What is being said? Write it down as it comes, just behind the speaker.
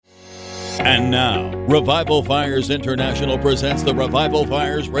And now, Revival Fires International presents the Revival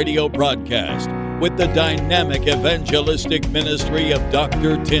Fires radio broadcast with the dynamic evangelistic ministry of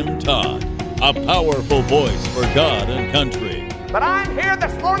Dr. Tim Todd, a powerful voice for God and country. But I'm here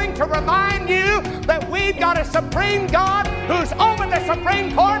this morning to remind you that we've got a supreme God who's over the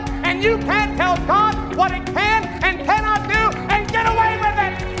Supreme Court, and you can't tell God what it can and cannot do and get away with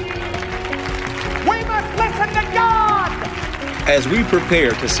it. We must listen to God. As we prepare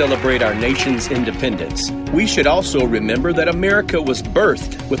to celebrate our nation's independence, we should also remember that America was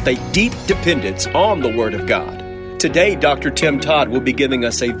birthed with a deep dependence on the Word of God. Today, Dr. Tim Todd will be giving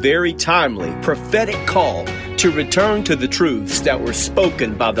us a very timely, prophetic call to return to the truths that were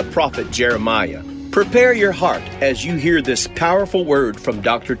spoken by the prophet Jeremiah. Prepare your heart as you hear this powerful word from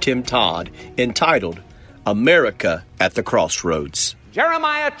Dr. Tim Todd entitled, America at the Crossroads.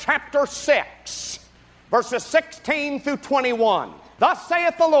 Jeremiah chapter 6. Verses 16 through 21. Thus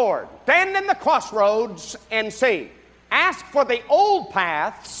saith the Lord, stand in the crossroads and see. Ask for the old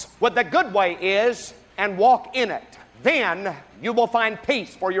paths where the good way is and walk in it. Then you will find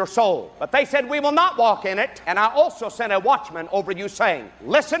peace for your soul. But they said, we will not walk in it. And I also sent a watchman over you saying,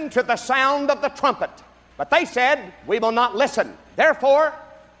 listen to the sound of the trumpet. But they said, we will not listen. Therefore,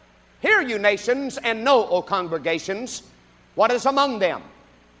 hear you nations and know, O congregations, what is among them.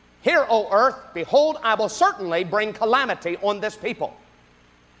 Hear, O earth, behold, I will certainly bring calamity on this people,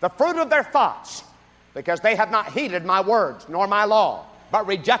 the fruit of their thoughts, because they have not heeded my words, nor my law, but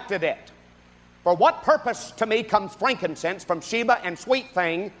rejected it. For what purpose to me comes frankincense from Sheba and sweet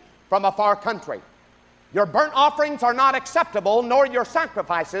thing from a far country? Your burnt offerings are not acceptable, nor your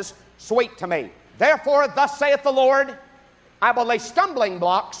sacrifices sweet to me. Therefore, thus saith the Lord, I will lay stumbling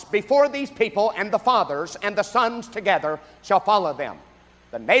blocks before these people, and the fathers and the sons together shall follow them.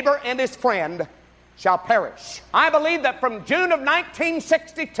 The neighbor and his friend shall perish. I believe that from June of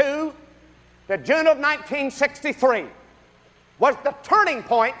 1962 to June of 1963 was the turning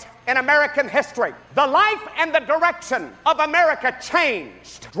point in American history. The life and the direction of America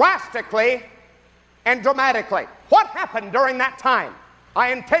changed drastically and dramatically. What happened during that time?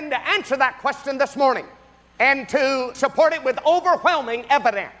 I intend to answer that question this morning and to support it with overwhelming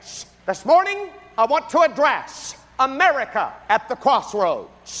evidence. This morning, I want to address America at the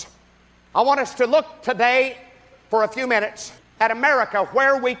crossroads. I want us to look today for a few minutes at America,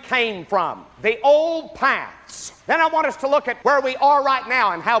 where we came from, the old paths. Then I want us to look at where we are right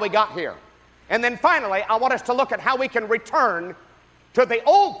now and how we got here. And then finally, I want us to look at how we can return to the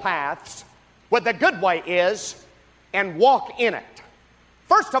old paths where the good way is and walk in it.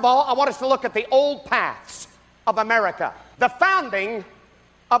 First of all, I want us to look at the old paths of America, the founding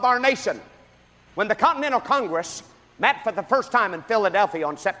of our nation. When the Continental Congress met for the first time in Philadelphia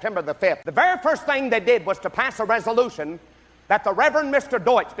on September the 5th, the very first thing they did was to pass a resolution that the Reverend Mr.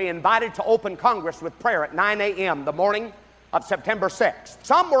 Deutsch be invited to open Congress with prayer at 9 a.m. the morning of September 6th.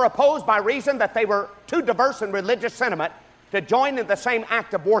 Some were opposed by reason that they were too diverse in religious sentiment to join in the same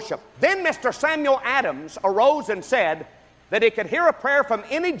act of worship. Then Mr. Samuel Adams arose and said that he could hear a prayer from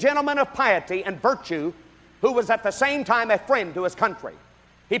any gentleman of piety and virtue who was at the same time a friend to his country.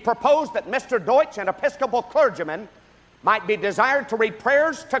 He proposed that Mr. Deutsch, an Episcopal clergyman, might be desired to read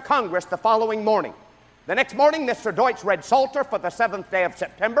prayers to Congress the following morning. The next morning, Mr. Deutsch read Psalter for the 7th day of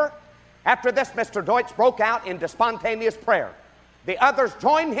September. After this, Mr. Deutsch broke out into spontaneous prayer. The others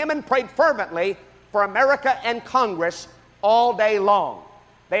joined him and prayed fervently for America and Congress all day long.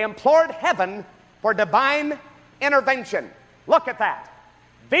 They implored heaven for divine intervention. Look at that.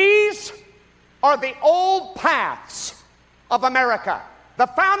 These are the old paths of America. The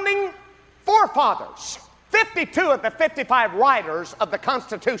founding forefathers. 52 of the 55 writers of the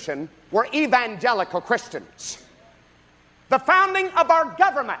Constitution were evangelical Christians. The founding of our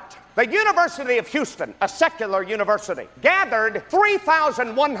government. The University of Houston, a secular university, gathered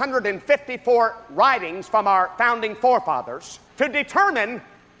 3,154 writings from our founding forefathers to determine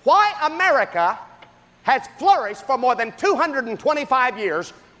why America has flourished for more than 225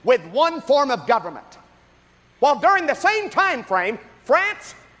 years with one form of government. While during the same time frame,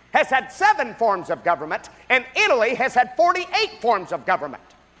 France has had 7 forms of government, and Italy has had 48 forms of government.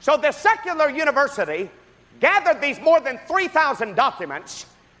 So the secular university gathered these more than 3,000 documents,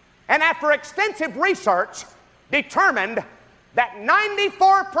 and after extensive research, determined that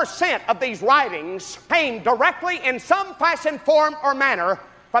 94% of these writings came directly in some fashion, form, or manner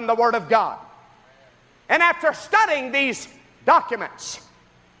from the Word of God. And after studying these documents,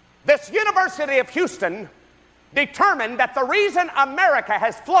 this University of Houston determined that the reason America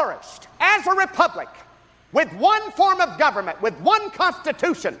has flourished as a republic with one form of government, with one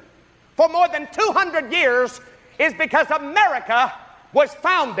constitution for more than 200 years is because America was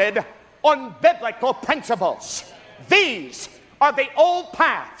founded on biblical principles. These are the old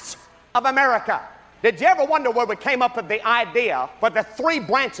paths of America. Did you ever wonder where we came up with the idea for the three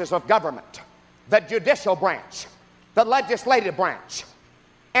branches of government? The judicial branch, the legislative branch,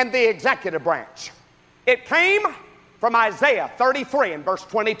 and the executive branch. It came from Isaiah 33 and verse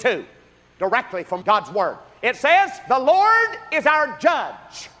 22, directly from God's Word. It says, the Lord is our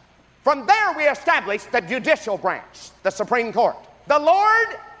judge. From there we establish the judicial branch, the Supreme Court. The Lord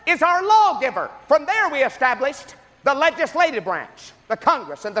is our lawgiver. From there we established the legislative branch, the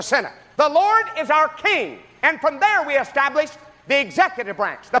Congress and the Senate. The Lord is our king. And from there we established the executive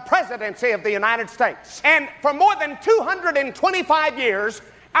branch, the presidency of the United States. And for more than 225 years,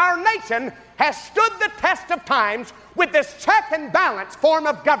 our nation has stood the test of times with this check and balance form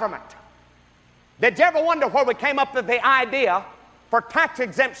of government. Did you ever wonder where we came up with the idea for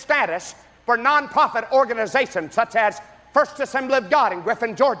tax-exempt status for nonprofit organizations such as First Assembly of God in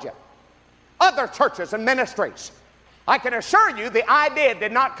Griffin, Georgia, other churches and ministries? I can assure you the idea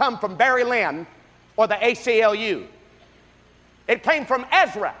did not come from Barry Lynn or the ACLU. It came from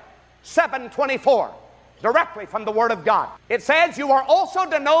Ezra 7:24, directly from the Word of God. It says, you are also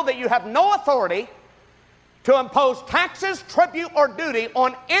to know that you have no authority to impose taxes, tribute, or duty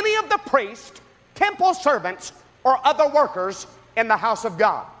on any of the priests, temple servants, or other workers in the house of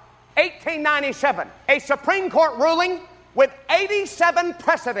God. 1897, a Supreme Court ruling with 87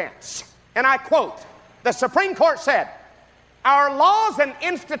 precedents. And I quote, the Supreme Court said, our laws and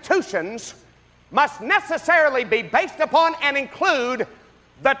institutions must necessarily be based upon and include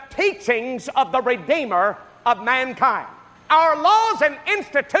the teachings of the Redeemer of mankind. Our laws and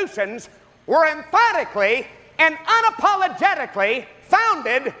institutions were emphatically and unapologetically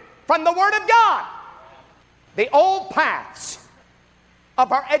founded from the Word of God. The old paths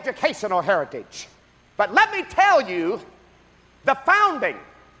of our educational heritage. But let me tell you, the founding,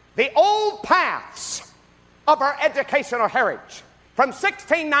 the old paths of our educational heritage. From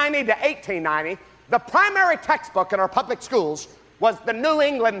 1690 to 1890, the primary textbook in our public schools was the New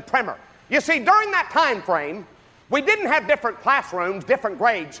England Primer. You see, during that time frame, we didn't have different classrooms, different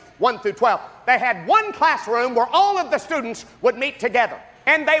grades, 1 through 12. They had one classroom where all of the students would meet together,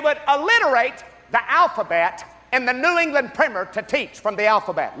 and they would alliterate the alphabet in the New England Primer to teach from the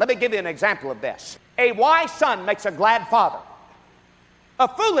alphabet. Let me give you an example of this. A wise son makes a glad father. A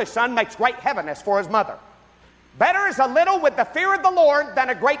foolish son makes great heaviness for his mother. Better is a little with the fear of the Lord than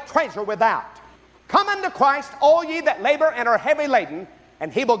a great treasure without. Come unto Christ, all ye that labor and are heavy laden,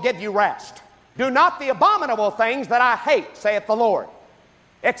 and he will give you rest. Do not the abominable things that I hate, saith the Lord.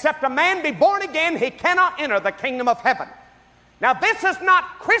 Except a man be born again, he cannot enter the kingdom of heaven. Now, this is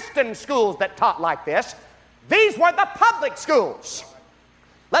not Christian schools that taught like this. These were the public schools.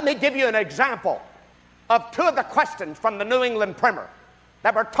 Let me give you an example of two of the questions from the New England Primer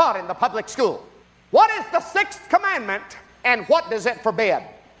that were taught in the public school. What is the sixth commandment, and what does it forbid?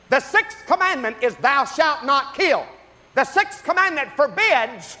 The sixth commandment is thou shalt not kill. The sixth commandment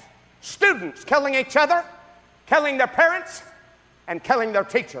forbids students killing each other, killing their parents, and killing their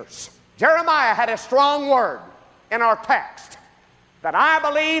teachers. Jeremiah had a strong word in our text that I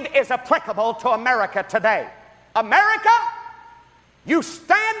believe is applicable to America today. America, you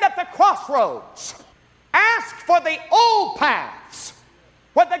stand at the crossroads. Ask for the old paths,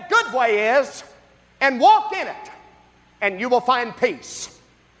 where the good way is, and walk in it, and you will find peace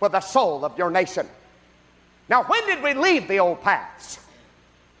for the soul of your nation. Now, when did we leave the old paths?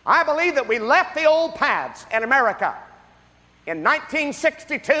 I believe that we left the old paths in America in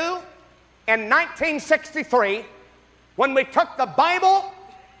 1962 and 1963, when we took the Bible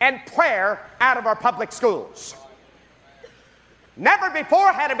and prayer out of our public schools. Never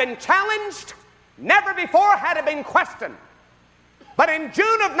before had it been challenged. Never before had it been questioned. But in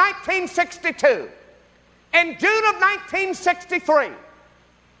June of 1962, in June of 1963,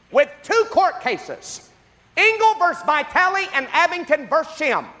 with two court cases, Engel versus Vitale and Abington versus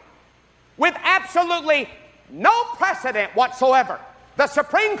Shem, with absolutely no precedent whatsoever, the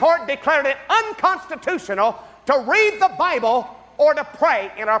Supreme Court declared it unconstitutional to read the Bible or to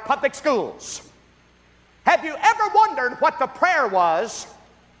pray in our public schools. Have you ever wondered what the prayer was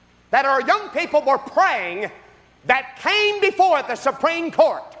that our young people were praying that came before the Supreme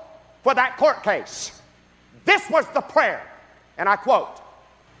Court for that court case? This was the prayer, and I quote,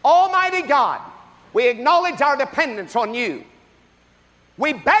 Almighty God, we acknowledge our dependence on you.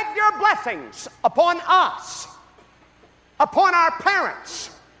 We beg your blessings upon us, upon our parents,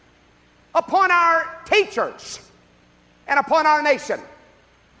 upon our teachers, and upon our nation.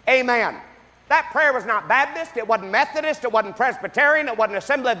 Amen. That prayer was not Baptist, it wasn't Methodist, it wasn't Presbyterian, it wasn't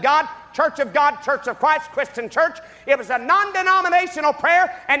Assembly of God, Church of Christ, Christian Church. It was a non-denominational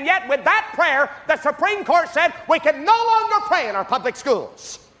prayer, and yet with that prayer, the Supreme Court said we can no longer pray in our public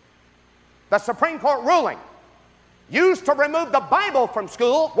schools. The Supreme Court ruling used to remove the Bible from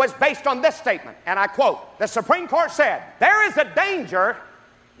school was based on this statement, and I quote, the Supreme Court said, there is a danger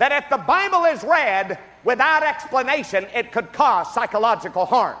that if the Bible is read without explanation, it could cause psychological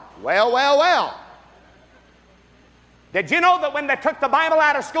harm. Well. Did you know that when they took the Bible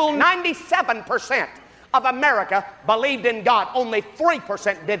out of school, 97% of America believed in God, only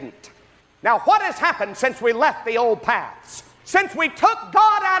 3% didn't? Now, what has happened since we left the old paths? Since we took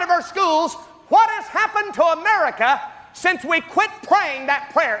God out of our schools, what has happened to America since we quit praying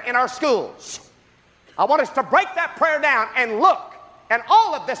that prayer in our schools? I want us to break that prayer down and look. And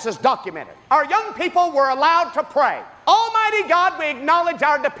all of this is documented. Our young people were allowed to pray. Almighty God, we acknowledge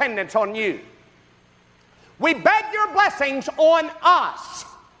our dependence on you. We beg your blessings on us.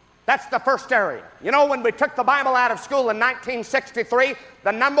 That's the first area. You know, when we took the Bible out of school in 1963,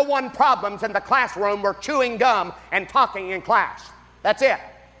 the number one problems in the classroom were chewing gum and talking in class. That's it.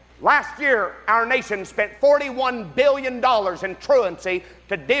 Last year, our nation spent $41 billion in truancy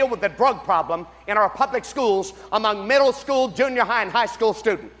to deal with the drug problem in our public schools among middle school, junior high, and high school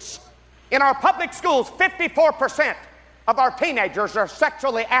students. In our public schools, 54% of our teenagers are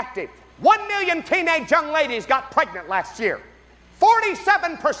sexually active. 1 million teenage young ladies got pregnant last year.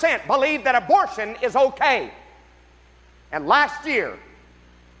 47% believe that abortion is okay. And last year,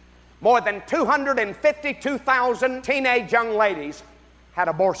 more than 252,000 teenage young ladies had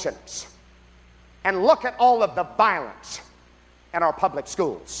abortions. And look at all of the violence in our public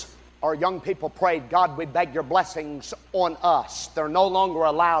schools. Our young people prayed, God, we beg your blessings on us. They're no longer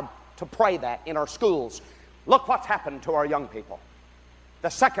allowed to pray that in our schools. Look what's happened to our young people. The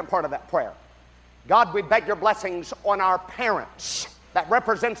second part of that prayer, God, we beg your blessings on our parents. That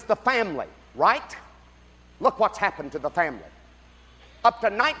represents the family, right? Look what's happened to the family. Up to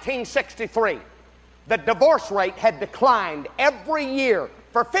 1963, the divorce rate had declined every year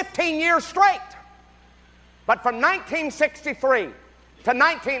for 15 years straight. But from 1963 to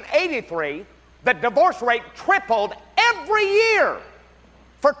 1983, the divorce rate tripled every year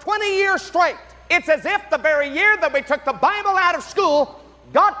for 20 years straight. It's as if the very year that we took the Bible out of school,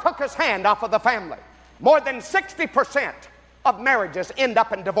 God took his hand off of the family. More than 60% of marriages end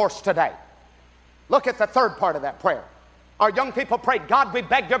up in divorce today. Look at the third part of that prayer. Our young people prayed, God, we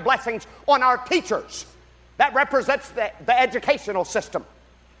beg your blessings on our teachers. That represents the educational system.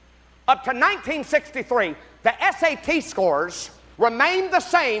 Up to 1963, the SAT scores remained the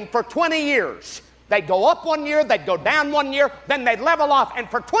same for 20 years. They'd go up one year, they'd go down one year, then they'd level off. And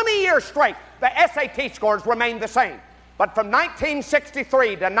for 20 years straight, the SAT scores remained the same. But from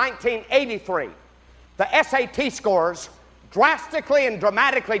 1963 to 1983, the SAT scores drastically and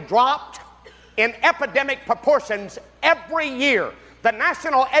dramatically dropped in epidemic proportions every year. The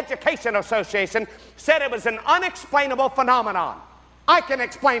National Education Association said it was an unexplainable phenomenon. I can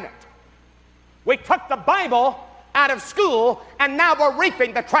explain it. We took the Bible out of school, and now we're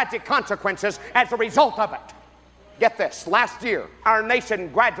reaping the tragic consequences as a result of it. Get this, last year, our nation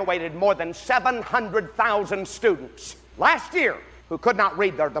graduated more than 700,000 students last year who could not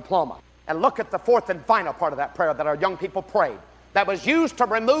read their diploma. And look at the fourth and final part of that prayer that our young people prayed that was used to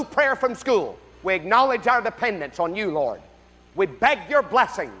remove prayer from school. We acknowledge our dependence on you, Lord. We beg your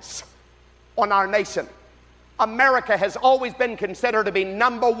blessings on our nation. America has always been considered to be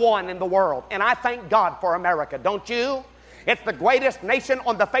number one in the world, and I thank God for America, don't you? It's the greatest nation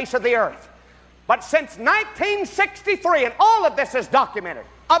on the face of the earth. But since 1963, and all of this is documented,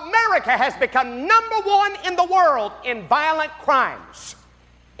 America has become number one in the world in violent crimes,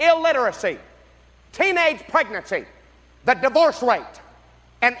 illiteracy, teenage pregnancy, the divorce rate,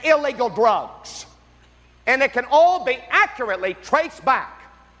 and illegal drugs. And it can all be accurately traced back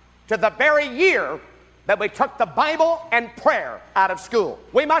to the very year that we took the Bible and prayer out of school.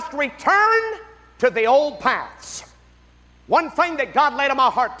 We must return to the old paths. One thing that God laid on my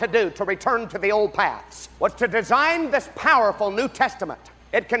heart to do to return to the old paths was to design this powerful New Testament.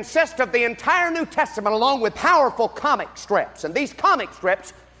 It consists of the entire New Testament along with powerful comic strips. And these comic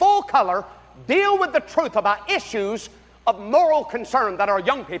strips, full color, deal with the truth about issues of moral concern that our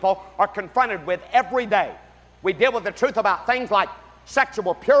young people are confronted with every day. We deal with the truth about things like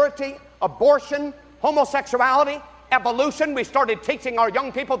sexual purity, abortion, homosexuality, evolution. We started teaching our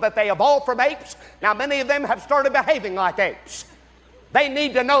young people that they evolved from apes. Now many of them have started behaving like apes. They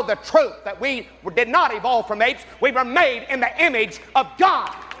need to know the truth that we did not evolve from apes. We were made in the image of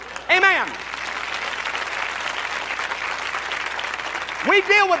God. Amen. We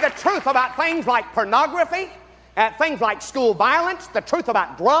deal with the truth about things like pornography, things like school violence, the truth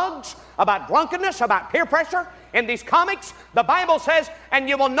about drugs, about drunkenness, about peer pressure. In these comics, the Bible says, and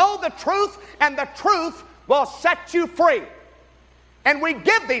you will know the truth, and the truth will set you free. And we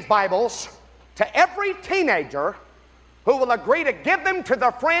give these Bibles to every teenager who will agree to give them to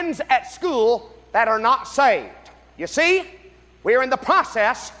their friends at school that are not saved. You see, we are in the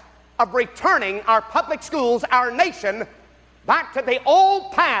process of returning our public schools, our nation, back to the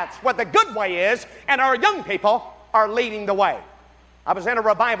old paths where the good way is, and our young people are leading the way. I was in a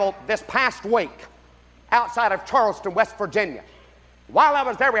revival this past week outside of Charleston, West Virginia. While I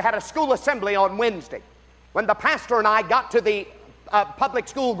was there, we had a school assembly on Wednesday. When the pastor and I got to the public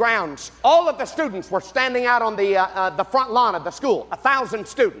school grounds, all of the students were standing out on the front lawn of the school, 1,000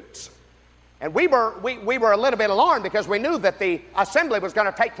 students. And we were a little bit alarmed because we knew that the assembly was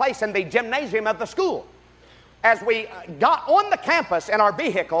going to take place in the gymnasium of the school. As we got on the campus in our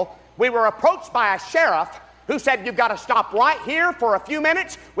vehicle, we were approached by a sheriff who said, "You've got to stop right here for a few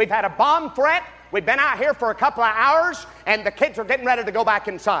minutes. We've had a bomb threat. We've been out here for a couple of hours, and the kids are getting ready to go back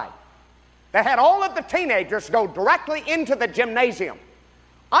inside." They had all of the teenagers go directly into the gymnasium.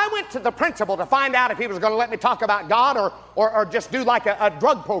 I went to the principal to find out if he was going to let me talk about God or just do like a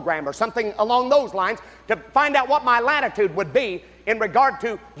drug program or something along those lines, to find out what my latitude would be in regard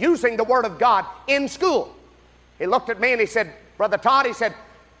to using the Word of God in school. He looked at me and he said, "Brother Todd," he said,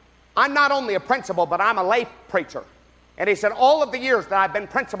 "I'm not only a principal, but I'm a lay preacher." And he said, "All of the years that I've been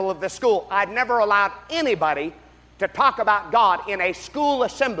principal of this school, I've never allowed anybody to talk about God in a school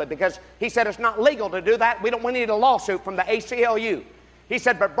assembly," because he said it's not legal to do that. We need a lawsuit from the ACLU. He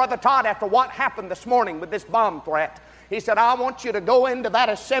said, "But Brother Todd, after what happened this morning with this bomb threat," he said, "I want you to go into that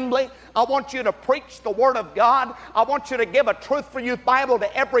assembly. I want you to preach the Word of God. I want you to give a Truth for Youth Bible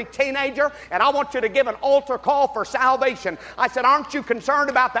to every teenager, and I want you to give an altar call for salvation." I said, "Aren't you concerned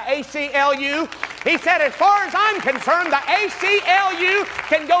about the ACLU?" He said, "As far as I'm concerned, the ACLU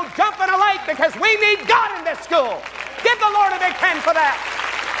can go jump in a lake because we need God in this school." Give the Lord a big hand for that.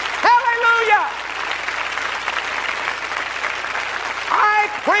 Hallelujah.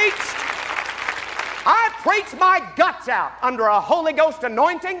 I preached my guts out under a Holy Ghost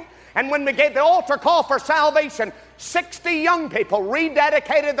anointing, and when we gave the altar call for salvation, 60 young people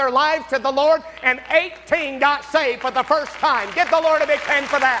rededicated their lives to the Lord, and 18 got saved for the first time. Give the Lord a big hand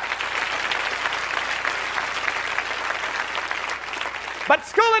for that. But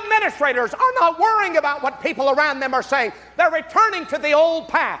school administrators are not worrying about what people around them are saying. They're returning to the old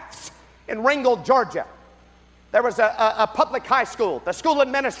paths. In Ringgold, Georgia, there was a public high school. The school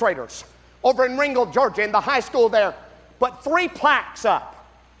administrators over in Ringgold, Georgia, in the high school there, put 3 plaques up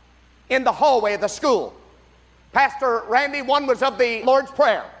in the hallway of the school. Pastor Randy, one was of the Lord's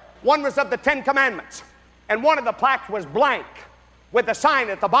Prayer, one was of the 10 Commandments, and one of the plaques was blank with a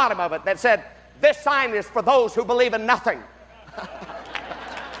sign at the bottom of it that said, "This sign is for those who believe in nothing."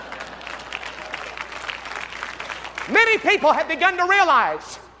 Many people have begun to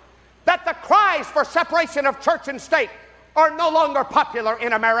realize that the cries for separation of church and state are no longer popular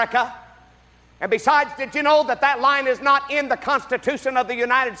in America. And besides, did you know that that line is not in the Constitution of the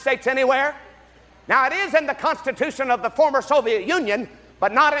United States anywhere? Now, it is in the Constitution of the former Soviet Union,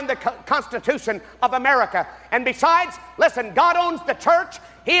 but not in the Constitution of America. And besides, listen, God owns the church,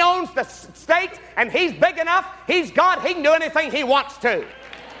 He owns the state, and He's big enough, He's God, He can do anything He wants to.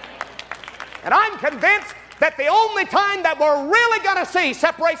 And I'm convinced that the only time that we're really going to see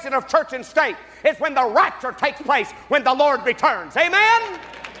separation of church and state is when the rapture takes place, when the Lord returns. Amen?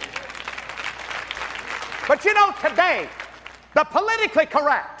 But you know, today, the politically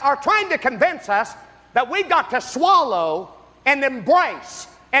correct are trying to convince us that we've got to swallow and embrace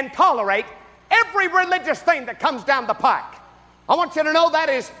and tolerate every religious thing that comes down the pike. I want you to know that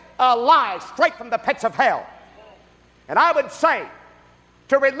is a lie straight from the pits of hell. And I would say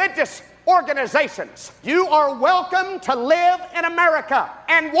to religious organizations, you are welcome to live in America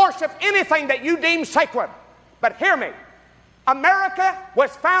and worship anything that you deem sacred. But hear me, America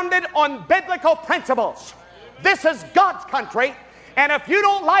was founded on biblical principles. This is God's country, and if you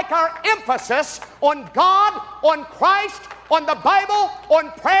don't like our emphasis on God, on Christ, on the Bible,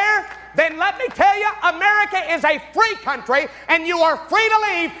 on prayer, then let me tell you, America is a free country, and you are free to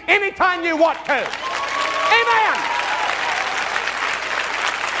leave anytime you want to. Amen.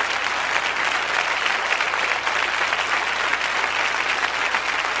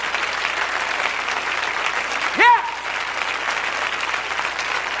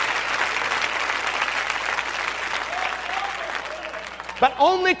 But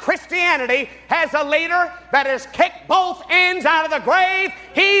only Christianity has a leader that has kicked both ends out of the grave.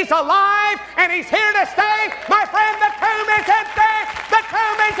 He's alive and He's here to stay. My friend, the tomb is empty. The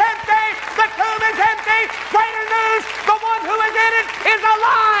tomb is empty! The tomb is empty! Greater news, the one who is in it is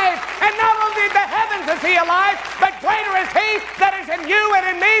alive! And not only in the heavens is he alive, but greater is he that is in you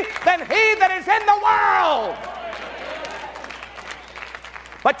and in me than he that is in the world!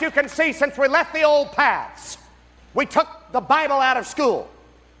 But you can see, since we left the old paths, we took the Bible out of school.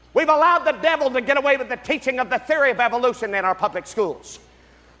 We've allowed the devil to get away with the teaching of the theory of evolution in our public schools.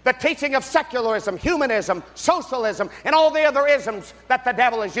 The teaching of secularism, humanism, socialism, and all the other isms that the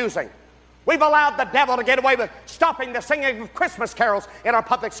devil is using. We've allowed the devil to get away with stopping the singing of Christmas carols in our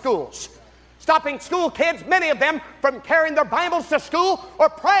public schools. Stopping school kids, many of them, from carrying their Bibles to school or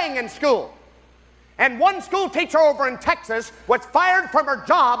praying in school. And one school teacher over in Texas was fired from her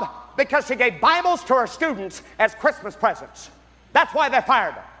job because she gave Bibles to her students as Christmas presents. That's why they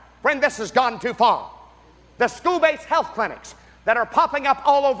fired her. Friend, this has gone too far. The school-based health clinics that are popping up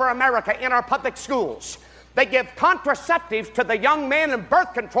all over America in our public schools, they give contraceptives to the young men and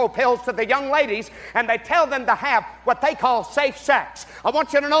birth control pills to the young ladies, and they tell them to have what they call safe sex. I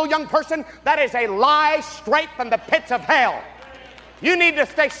want you to know, young person, that is a lie straight from the pits of hell. You need to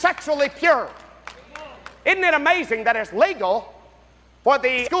stay sexually pure. Isn't it amazing that it's legal for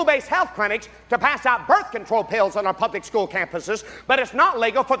the school-based health clinics to pass out birth control pills on our public school campuses, but it's not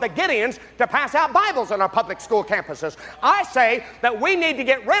legal for the Gideons to pass out Bibles on our public school campuses? I say that we need to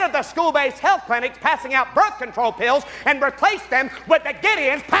get rid of the school-based health clinics passing out birth control pills and replace them with the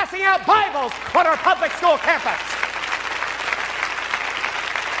Gideons passing out Bibles on our public school campus.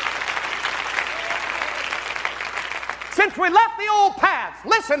 Since we left the old paths,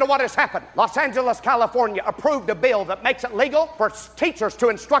 listen to what has happened. Los Angeles, California approved a bill that makes it legal for teachers to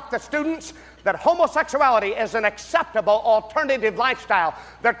instruct the students that homosexuality is an acceptable alternative lifestyle.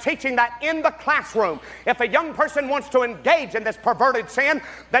 They're teaching that in the classroom. If a young person wants to engage in this perverted sin,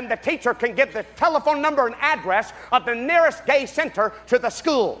 then the teacher can give the telephone number and address of the nearest gay center to the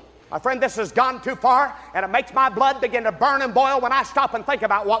school. My friend, this has gone too far, and it makes my blood begin to burn and boil when I stop and think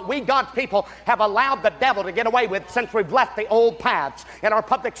about what we God's people have allowed the devil to get away with since we've left the old paths in our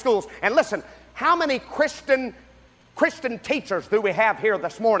public schools. And listen, how many Christian teachers do we have here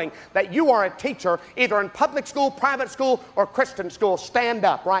this morning that you are a teacher either in public school, private school, or Christian school? Stand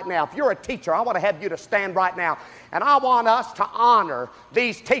up right now. If you're a teacher, I want to have you to stand right now. And I want us to honor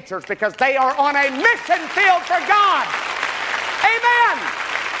these teachers because they are on a mission field for God. Amen.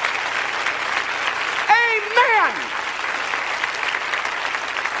 Amen.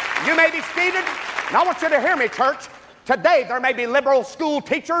 You may be seated, and I want you to hear me, church. Today there may be liberal school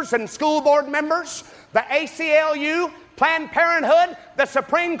teachers and school board members, the ACLU, Planned Parenthood, the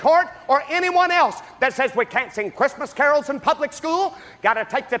Supreme Court, or anyone else that says we can't sing Christmas carols in public school, got to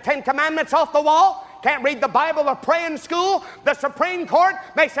take the 10 Commandments off the wall, can't read the Bible or pray in school. The Supreme Court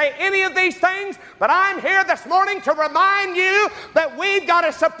may say any of these things, but I'm here this morning to remind you that we've got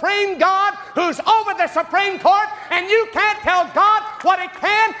a supreme God who's over the Supreme Court, and you can't tell God what He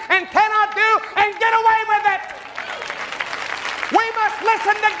can and cannot do and get away with it. We must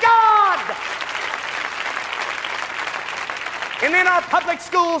listen to God. And in our public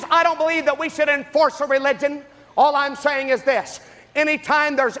schools, I don't believe that we should enforce a religion. All I'm saying is this.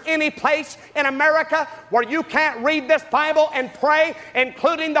 Anytime there's any place in America where you can't read this Bible and pray,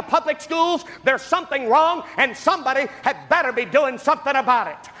 including the public schools, there's something wrong, and somebody had better be doing something about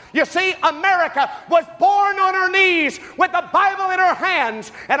it. You see, America was born on her knees with the Bible in her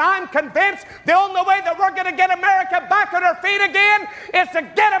hands, and I'm convinced the only way that we're going to get America back on her feet again is to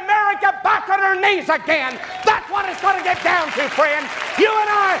get America back on her knees again. That's what it's going to get down to, friend. You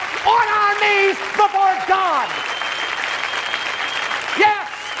and I on our knees before God. Yes.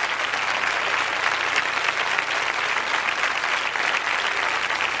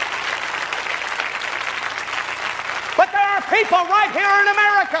 But there are people right here in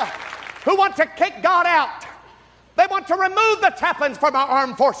America who want to kick God out. They want to remove the chaplains from our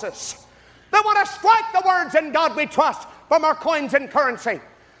armed forces. They want to strike the words "In God We Trust" from our coins and currency.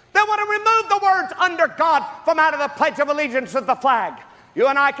 They want to remove the words "Under God" from out of the Pledge of Allegiance of the flag. You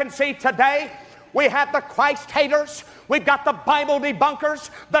and I can see today we have the Christ haters. We've got the Bible debunkers.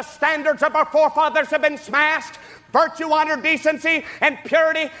 The standards of our forefathers have been smashed. Virtue, honor, decency, and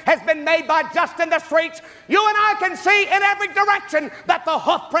purity has been made by just in the streets. You and I can see in every direction that the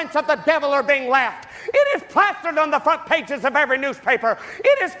hoofprints of the devil are being left. It is plastered on the front pages of every newspaper.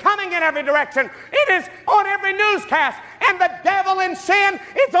 It is coming in every direction. It is on every newscast. And the devil in sin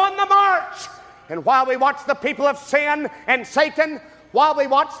is on the march. And while we watch the people of sin and Satan, while we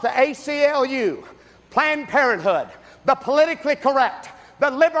watch the ACLU, Planned Parenthood, the politically correct,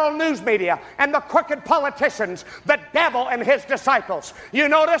 the liberal news media, and the crooked politicians, the devil and his disciples. You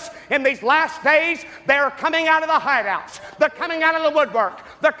notice in these last days, they're coming out of the hideouts. They're coming out of the woodwork.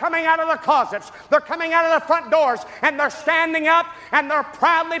 They're coming out of the closets. They're coming out of the front doors, and they're standing up, and they're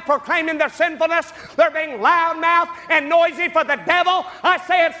proudly proclaiming their sinfulness. They're being loudmouthed and noisy for the devil. I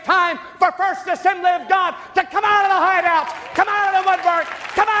say it's time for First Assembly of God to come out of the hideouts, come out of the woodwork,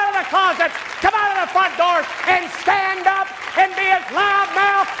 come out of the closets, come out of the front doors, and stand up and be as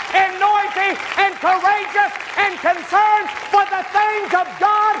loudmouthed and noisy and courageous and concerned for the things of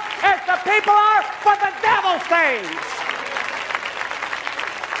God as the people are for the devil's things.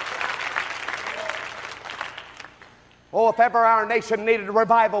 Oh, if ever our nation needed a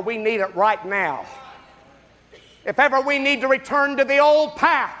revival, we need it right now. If ever we need to return to the old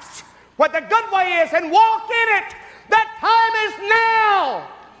paths where the good way is and walk in it, that time is now.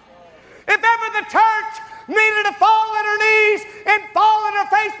 If ever the church needed to fall on her knees and fall on her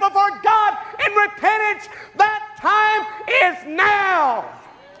face before God in repentance, that time is now.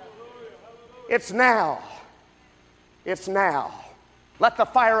 It's now. It's now. Let the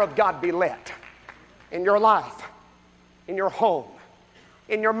fire of God be lit in your life, in your home,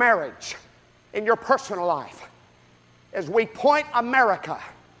 in your marriage, in your personal life, as we point America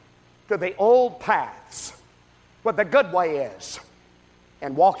to the old paths where the good way is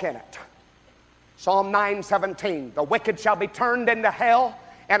and walk in it. Psalm 9:17, the wicked shall be turned into hell,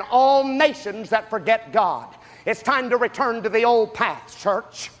 and all nations that forget God. It's time to return to the old paths,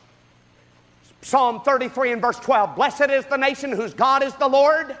 church. Psalm 33 and verse 12, blessed is the nation whose God is the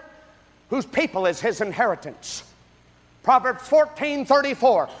Lord, whose people is his inheritance. Proverbs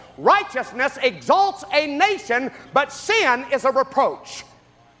 14:34, righteousness exalts a nation, but sin is a reproach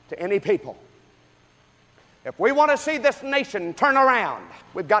to any people. If we want to see this nation turn around,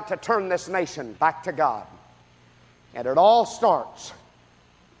 we've got to turn this nation back to God. And it all starts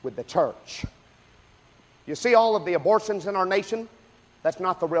with the church. You see all of the abortions in our nation? That's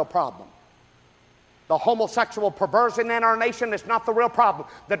not the real problem. The homosexual perversion in our nation is not the real problem.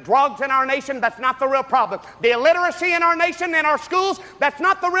 The drugs in our nation, that's not the real problem. The illiteracy in our nation, in our schools, that's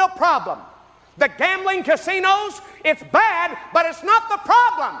not the real problem. The gambling casinos, it's bad, but it's not the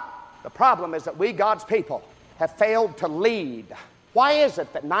problem. The problem is that we, God's people, have failed to lead. Why is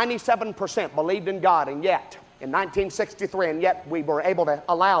it that 97% believed in God, and yet, in 1963, and yet we were able to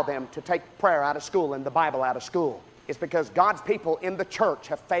allow them to take prayer out of school and the Bible out of school? It's because God's people in the church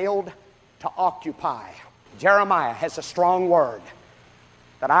have failed to occupy. Jeremiah has a strong word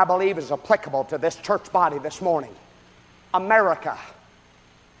that I believe is applicable to this church body this morning. America,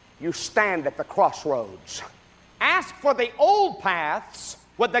 you stand at the crossroads. Ask for the old paths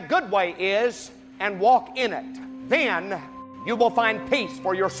where the good way is and walk in it. Then you will find peace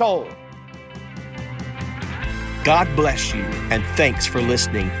for your soul. God bless you, and thanks for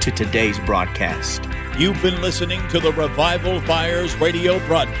listening to today's broadcast. You've been listening to the Revival Fires radio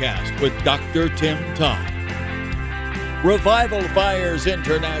broadcast with Dr. Tim Todd. Revival Fires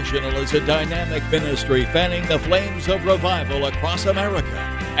International is a dynamic ministry fanning the flames of revival across America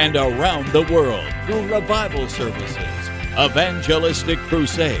and around the world through revival services, evangelistic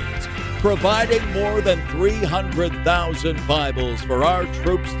crusades, providing more than 300,000 Bibles for our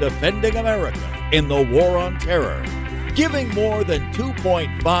troops defending America in the war on terror, giving more than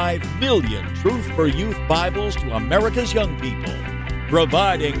 2.5 million Truth for Youth Bibles to America's young people,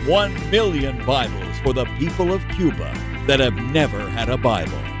 providing 1 million Bibles for the people of Cuba that have never had a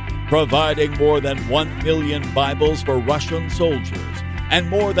Bible, providing more than 1 million Bibles for Russian soldiers, and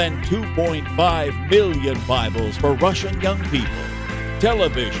more than 2.5 million Bibles for Russian young people,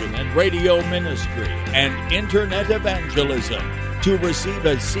 television and radio ministry, and internet evangelism. To receive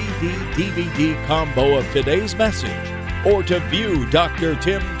a CD-DVD combo of today's message, or to view Dr.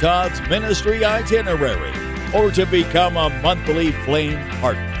 Tim Todd's ministry itinerary, or to become a monthly Flame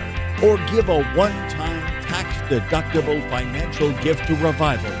partner, or give a one-time tax-deductible financial gift to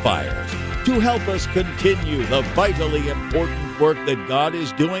Revival Fires to help us continue the vitally important work that God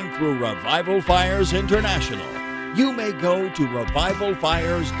is doing through Revival Fires International, you may go to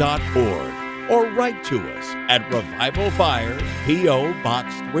revivalfires.org or write to us at Revival Fires, P.O.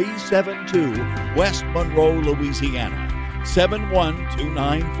 Box 372, West Monroe, Louisiana,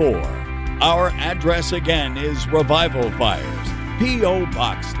 71294. Our address again is Revival Fires, P.O.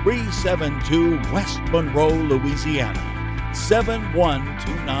 Box 372, West Monroe, Louisiana,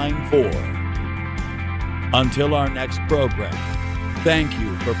 71294. Until our next program, thank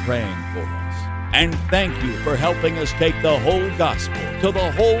you for praying for us, and thank you for helping us take the whole gospel to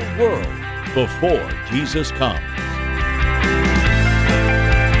the whole world before Jesus comes.